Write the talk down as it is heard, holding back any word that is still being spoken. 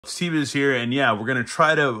Steve is here, and yeah, we're gonna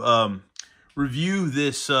try to review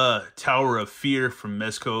this Tower of Fear from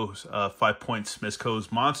Mezco's 5 Points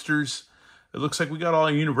Mezco's Monsters. It looks like we got all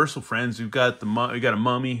our Universal friends. We've got a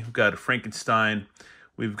mummy, we've got a Frankenstein,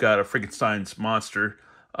 we've got a Frankenstein's monster,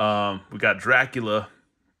 we got Dracula,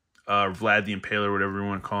 Vlad the Impaler, whatever you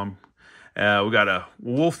want to call him. We got a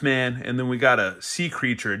Wolfman, and then we got a sea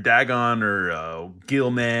creature, a Dagon or a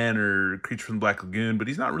Gillman or a creature from the Black Lagoon, but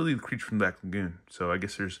he's not really the creature from the Black Lagoon. So I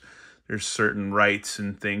guess there's certain rights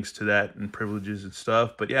and things to that and privileges and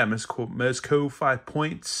stuff. But yeah, Mezco 5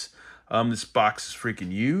 Points. This box is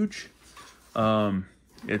freaking huge.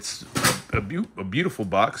 It's a beautiful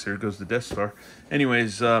box. There goes the Death Star.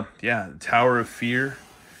 Anyways, yeah, Tower of Fear.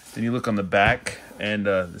 Then you look on the back, and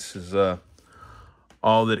this is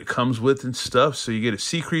all that it comes with and stuff. So you get a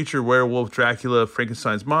sea creature, werewolf, Dracula,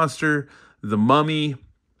 Frankenstein's monster, the mummy.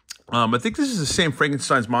 I think this is the same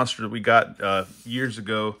Frankenstein's monster that we got years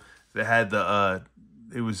ago that had the,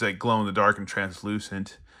 it was like glow in the dark and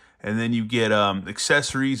translucent. And then you get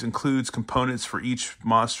accessories, includes components for each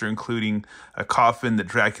monster, including a coffin that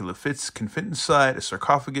Dracula can fit inside, a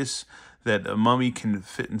sarcophagus that a mummy can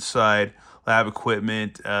fit inside, lab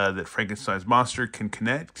equipment that Frankenstein's monster can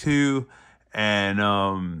connect to, and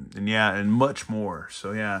yeah, and much more.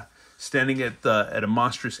 So yeah, standing at a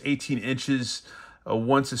monstrous 18 inches,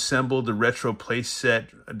 once assembled, the retro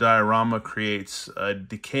playset diorama creates a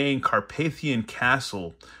decaying Carpathian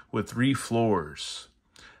castle with 3 floors,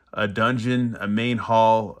 a dungeon, a main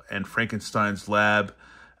hall, and Frankenstein's lab,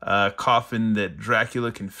 a coffin that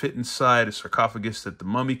Dracula can fit inside, a sarcophagus that the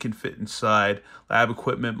mummy can fit inside, lab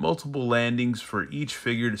equipment, multiple landings for each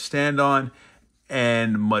figure to stand on,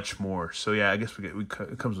 and much more. So yeah, I guess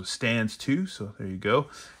it comes with stands too, so there you go.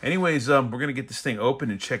 Anyways, we're gonna get this thing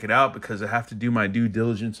open and check it out because I have to do my due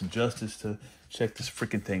diligence and justice to check this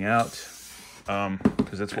freaking thing out,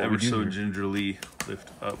 because that's what we do. So gingerly lift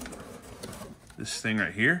up this thing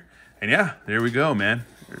right here, and yeah, there we go, man.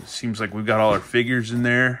 It seems like we've got all our figures in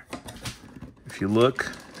there. If you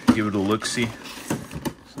look, if you give it a look-see,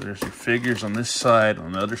 so there's your figures on this side.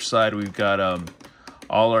 On the other side, we've got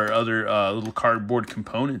all our other little cardboard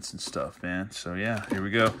components and stuff, man. So yeah, here we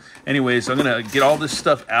go. Anyways, I'm gonna get all this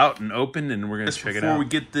stuff out and open, and we're gonna check it out. Before we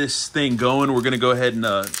get this thing going, we're gonna go ahead and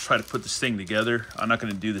try to put this thing together. I'm not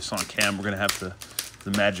gonna do this on cam. We're gonna have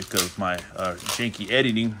the magic of my janky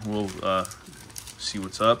editing. We'll see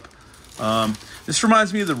what's up. This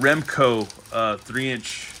reminds me of the Remco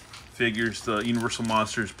 3-inch figures, the Universal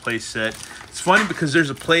Monsters play set. It's funny because there's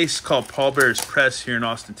a place called Paul Bear's Press here in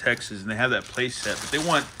Austin, Texas, and they have that play set, but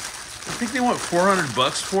I think they want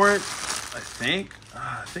 $400 for it. I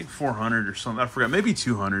think 400 or something. I forgot, maybe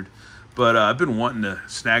 200. But I've been wanting to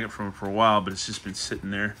snag it from them for a while, but it's just been sitting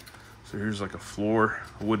there. So here's like a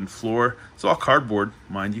wooden floor. It's all cardboard,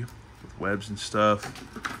 mind you, with webs and stuff.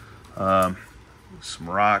 Some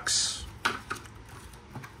rocks.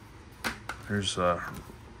 There's a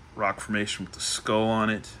rock formation with the skull on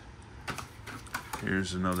it.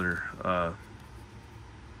 Here's another some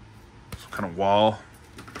kind of wall.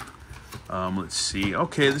 Let's see.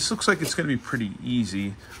 Okay, this looks like it's going to be pretty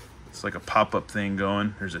easy. It's like a pop-up thing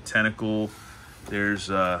going. There's a tentacle.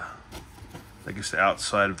 There's I guess the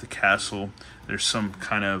outside of the castle. There's some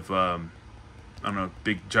kind of I don't know,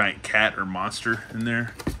 big giant cat or monster in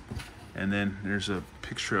there. And then there's a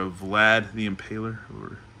picture of Vlad the Impaler,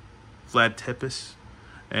 or Vlad Tepes.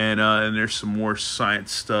 And there's some more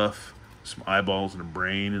science stuff, some eyeballs and a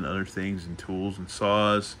brain and other things and tools and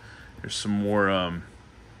saws. There's some more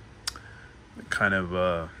kind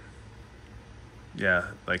of, yeah,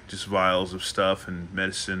 like just vials of stuff and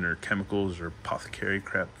medicine or chemicals or apothecary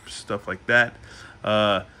crap, stuff like that.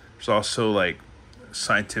 There's also like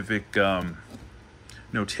scientific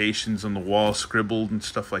notations on the wall scribbled and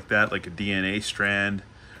stuff like that, like a DNA strand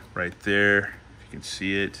right there, if you can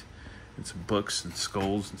see it. And some books and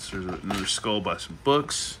skulls, and so there's another skull by some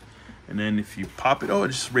books. And then if you pop it, oh, it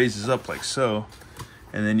just raises up like so.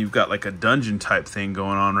 And then you've got like a dungeon type thing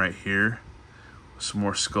going on right here. Some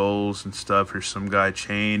more skulls and stuff. Here's some guy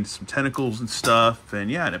chained, some tentacles and stuff.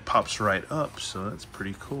 And yeah, and it pops right up, so that's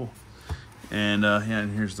pretty cool. And yeah,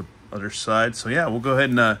 and here's the other side. So yeah, we'll go ahead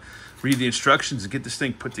and read the instructions and get this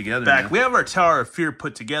thing put together. We have our Tower of Fear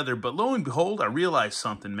put together, but lo and behold, I realized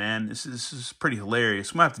something, man. This is pretty hilarious.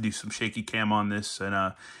 I'm gonna have to do some shaky cam on this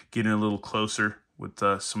and get in a little closer with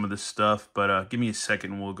some of this stuff. But give me a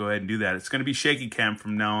second and we'll go ahead and do that. It's gonna be shaky cam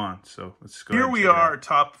from now on. So let's go. Here we are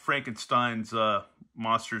atop Frankenstein's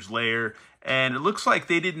monsters lair, and it looks like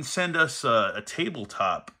they didn't send us a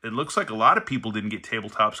tabletop. It looks like a lot of people didn't get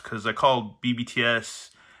tabletops because I called BBTS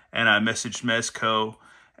and I messaged Mezco.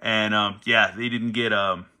 And yeah, they didn't get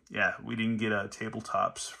yeah, we didn't get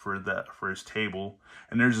tabletops for his table.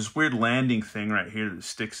 And there's this weird landing thing right here that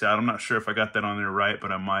sticks out. I'm not sure if I got that on there right,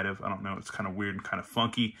 but I might have. I don't know. It's kind of weird and kind of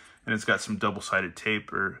funky. And it's got some double-sided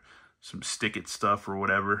tape or some stick-it stuff or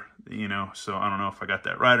whatever, you know. So I don't know if I got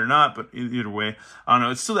that right or not, but either way, I don't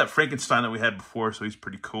know. It's still that Frankenstein that we had before, so he's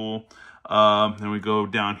pretty cool. Then we go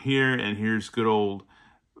down here, and here's good old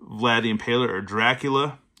Vlad the Impaler, or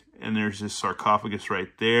Dracula. And there's this sarcophagus right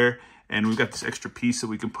there. And we've got this extra piece that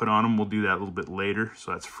we can put on him. We'll do that a little bit later.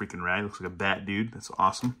 So that's freaking rad. Looks like a bat dude. That's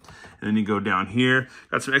awesome. And then you go down here.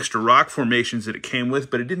 Got some extra rock formations that it came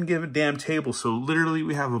with, but it didn't give a damn table. So literally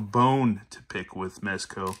we have a bone to pick with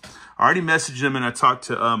Mezco. I already messaged him, and I talked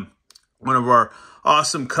to one of our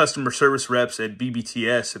awesome customer service reps at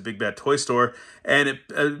BBTS, at Big Bad Toy Store. And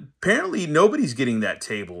apparently nobody's getting that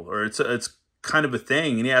table, or it's kind of a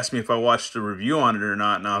thing. And he asked me if I watched a review on it or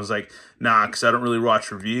not, and I was like, nah, because I don't really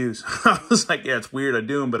watch reviews. I was like, yeah, it's weird, I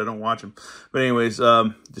do them, but I don't watch them. But anyways,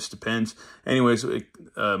 just depends. Anyways,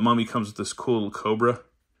 Mummy comes with this cool little cobra.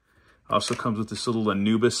 Also comes with this little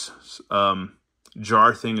Anubis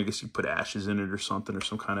jar thing. I guess you put ashes in it or something, or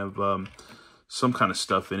some kind of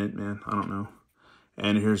stuff in it, man. I don't know.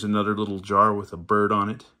 And here's another little jar with a bird on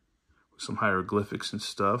it, with some hieroglyphics and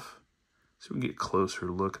stuff. So we can get a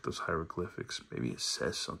closer look at those hieroglyphics. Maybe it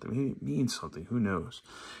says something. Maybe it means something. Who knows?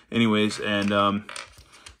 Anyways, and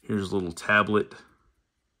here's a little tablet.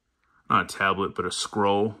 Not a tablet, but a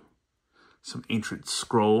scroll. Some ancient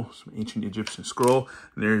scroll. Some ancient Egyptian scroll.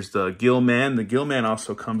 And there's the Gill Man. The Gill Man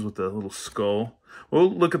also comes with a little skull. We'll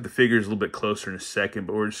look at the figures a little bit closer in a second,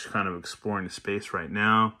 but we're just kind of exploring the space right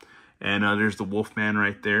now. And there's the Wolfman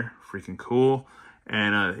right there. Freaking cool.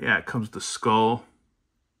 And yeah, it comes with the skull.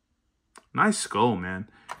 Nice skull, man.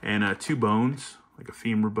 And 2 bones, like a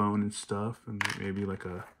femur bone and stuff, and maybe like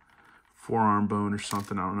a forearm bone or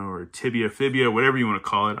something, I don't know, or a tibia, fibia, whatever you want to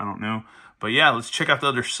call it, I don't know. But yeah, let's check out the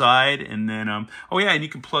other side, and then, oh yeah, and you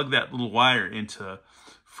can plug that little wire into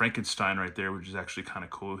Frankenstein right there, which is actually kind of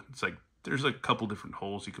cool. It's like, there's like a couple different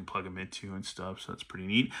holes you can plug them into and stuff, so that's pretty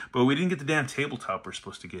neat. But we didn't get the damn tabletop we're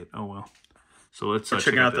supposed to get. Oh well. So let's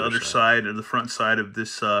check out the other side, or the front side of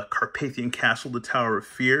this Carpathian castle, the Tower of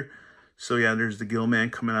Fear. So yeah, there's the Gill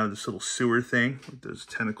Man coming out of this little sewer thing with those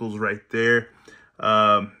tentacles right there.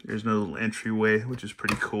 There's another little entryway, which is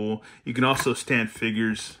pretty cool. You can also stand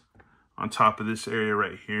figures on top of this area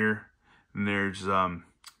right here. And there's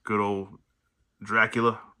good old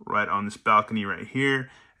Dracula right on this balcony right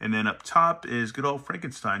here. And then up top is good old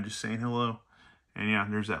Frankenstein just saying hello. And yeah,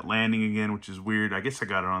 there's that landing again, which is weird. I guess I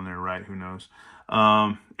got it on there right, who knows.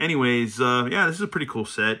 Anyways, yeah, this is a pretty cool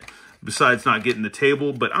set. Besides not getting the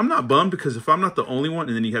table, but I'm not bummed, because if I'm not the only one,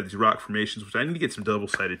 and then you have these rock formations, which I need to get some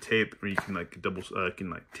double-sided tape, where you can like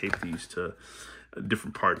tape these to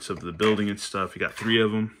different parts of the building and stuff. You got 3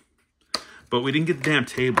 of them, but we didn't get the damn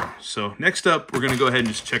table. So next up, we're gonna go ahead and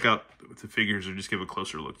just check out the figures, or just give a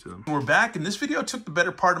closer look to them. We're back, and this video took the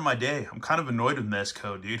better part of my day. I'm kind of annoyed with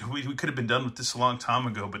Mezco, dude. We could have been done with this a long time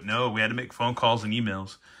ago, but no, we had to make phone calls and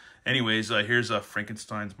emails. Anyways, here's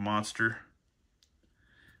Frankenstein's monster.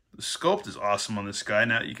 The sculpt is awesome on this guy.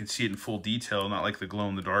 Now you can see it in full detail, not like the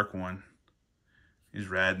glow-in-the-dark one. He's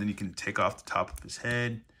rad. Then you can take off the top of his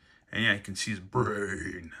head. And yeah, you can see his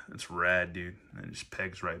brain. That's rad, dude. And it just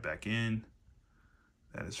pegs right back in.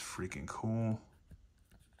 That is freaking cool.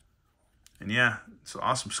 And yeah, it's an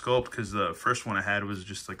awesome sculpt, because the first one I had was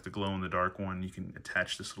just like the glow-in-the-dark one. You can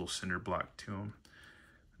attach this little cinder block to him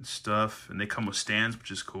and stuff. And they come with stands,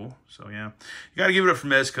 which is cool. So yeah, you got to give it up for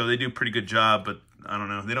Mezco. They do a pretty good job, but I don't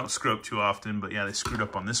know. They don't screw up too often, but yeah, they screwed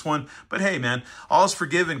up on this one. But hey, man, all is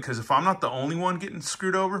forgiven, because if I'm not the only one getting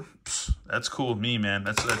screwed over, that's cool with me, man.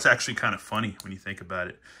 That's actually kind of funny when you think about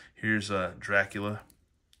it. Here's Dracula.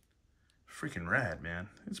 Freaking rad, man.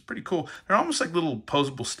 It's pretty cool. They're almost like little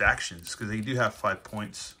posable stactions, because they do have 5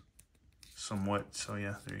 points somewhat. So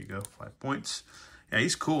yeah, there you go, 5 points. Yeah,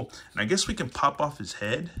 he's cool. And I guess we can pop off his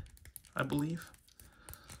head, I believe.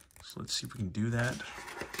 So let's see if we can do that.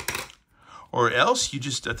 Or else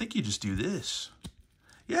I think you just do this.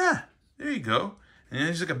 Yeah, there you go. And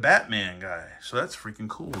he's like a Batman guy. So that's freaking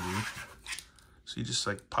cool, dude. So you just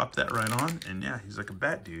like pop that right on, and yeah, he's like a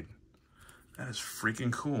bat dude. That is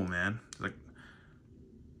freaking cool, man. Like,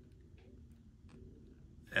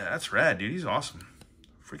 yeah, that's rad, dude. He's awesome.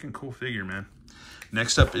 Freaking cool figure, man.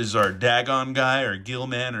 Next up is our Dagon guy, or Gill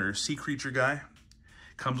Man, or Sea Creature guy.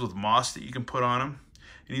 Comes with moss that you can put on him.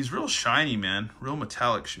 And he's real shiny, man. Real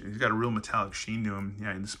metallic. He's got a real metallic sheen to him.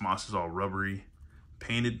 Yeah, and this moss is all rubbery.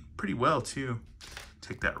 Painted pretty well, too.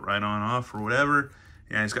 Take that right on off or whatever.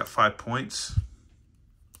 Yeah, he's got 5 points.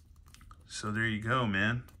 So there you go,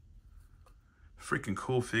 man. Freaking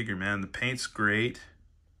cool figure, man. The paint's great.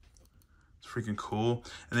 It's freaking cool.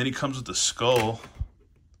 And then he comes with the skull.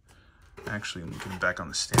 Actually, let me get him back on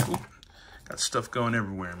the stand. Ooh, got stuff going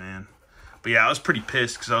everywhere, man. But yeah, I was pretty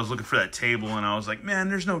pissed because I was looking for that table and I was like, man,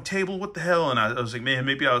 there's no table. What the hell? And I was like, man,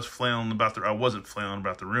 maybe I was flailing about I wasn't flailing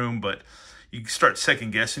about the room, but you start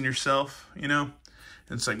second guessing yourself, you know?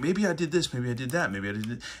 And it's like, maybe I did this, maybe I did that, maybe I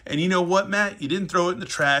did it. And you know what, Matt? You didn't throw it in the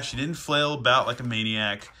trash. You didn't flail about like a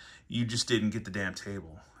maniac. You just didn't get the damn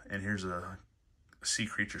table. And here's a sea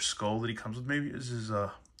creature skull that he comes with. Maybe this is his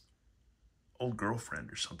old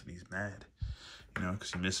girlfriend or something. He's mad, you know,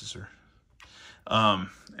 because he misses her.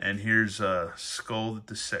 And here's a skull that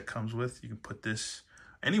this set comes with. You can put this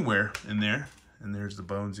anywhere in there. And there's the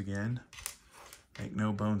bones again. Make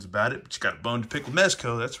no bones about it. But you got a bone to pick with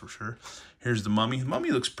Mezco, that's for sure. Here's the mummy. The mummy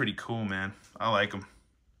looks pretty cool, man. I like him.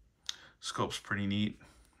 Sculpt's pretty neat.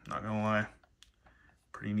 Not gonna lie.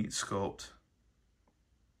 Pretty neat sculpt.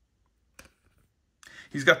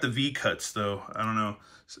 He's got the V-cuts, though. I don't know.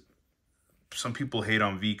 Some people hate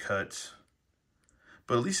on V-cuts.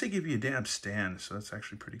 But at least they give you a damn stand, so that's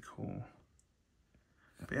actually pretty cool.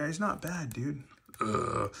 But yeah, he's not bad, dude.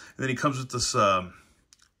 And then he comes with this,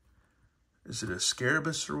 is it a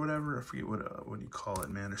scarabus or whatever? I forget what do you call it,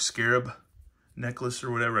 man. A scarab necklace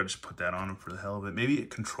or whatever. I just put that on him for the hell of it. Maybe it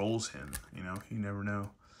controls him, you know? You never know.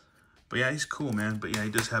 But yeah, he's cool, man. But yeah, he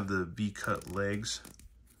does have the V-cut legs.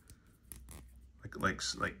 Like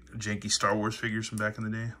janky Star Wars figures from back in the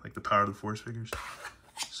day. Like the Power of the Force figures.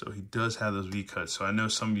 So he does have those V-cuts. So I know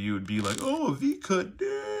some of you would be like, oh, V-cut,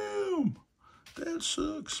 damn. That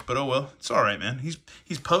sucks. But oh well, it's all right, man.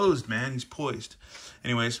 He's posed, man. He's poised.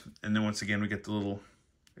 Anyways, and then once again, we get the little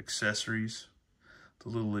accessories. The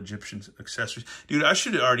little Egyptian accessories. Dude, I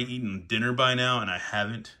should have already eaten dinner by now, and I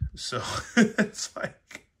haven't. So it's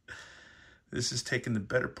like, this is taking the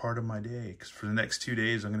better part of my day. Because for the next 2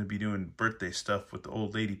 days, I'm going to be doing birthday stuff with the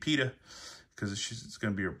old lady PETA. Because it's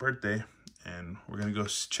going to be her birthday. And we're going to go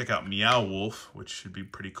check out Meow Wolf, which should be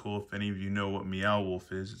pretty cool. If any of you know what Meow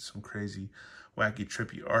Wolf is, it's some crazy, wacky,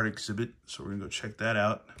 trippy art exhibit. So we're going to go check that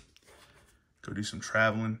out. Go do some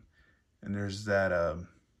traveling. And there's that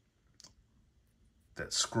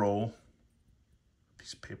that scroll.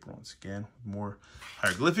 Piece of paper once again with more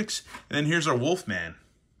hieroglyphics. And then here's our Wolfman.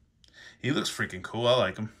 He looks freaking cool. I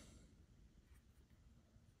like him.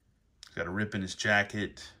 He's got a rip in his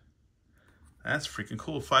jacket. That's freaking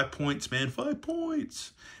cool. 5 points, man. 5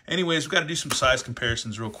 points. Anyways, we've got to do some size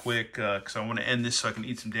comparisons real quick because I want to end this so I can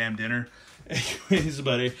eat some damn dinner.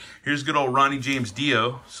 Anyways, here's good old Ronnie James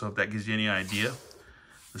Dio. So if that gives you any idea,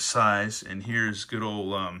 the size. And here's good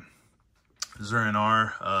old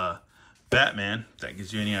Zurinar Batman. If that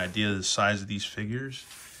gives you any idea of the size of these figures.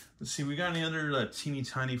 Let's see, we got any other teeny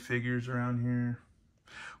tiny figures around here?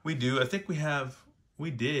 We do. I think we have. We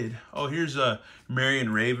did. Oh, here's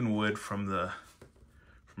Marion Ravenwood from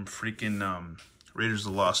freaking Raiders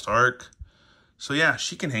of the Lost Ark. So yeah,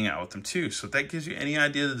 she can hang out with them too. So if that gives you any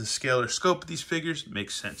idea of the scale or scope of these figures, it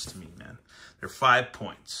makes sense to me, man. They're 5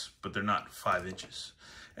 points, but they're not 5 inches.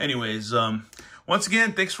 Anyways, once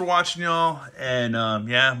again, thanks for watching, y'all. And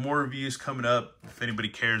yeah, more reviews coming up if anybody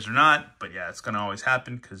cares or not. But yeah, it's going to always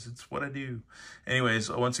happen because it's what I do. Anyways,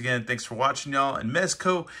 once again, thanks for watching, y'all. And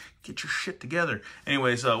Mezco, get your shit together.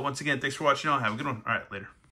 Anyways, once again, thanks for watching, y'all. Have a good one. All right, later.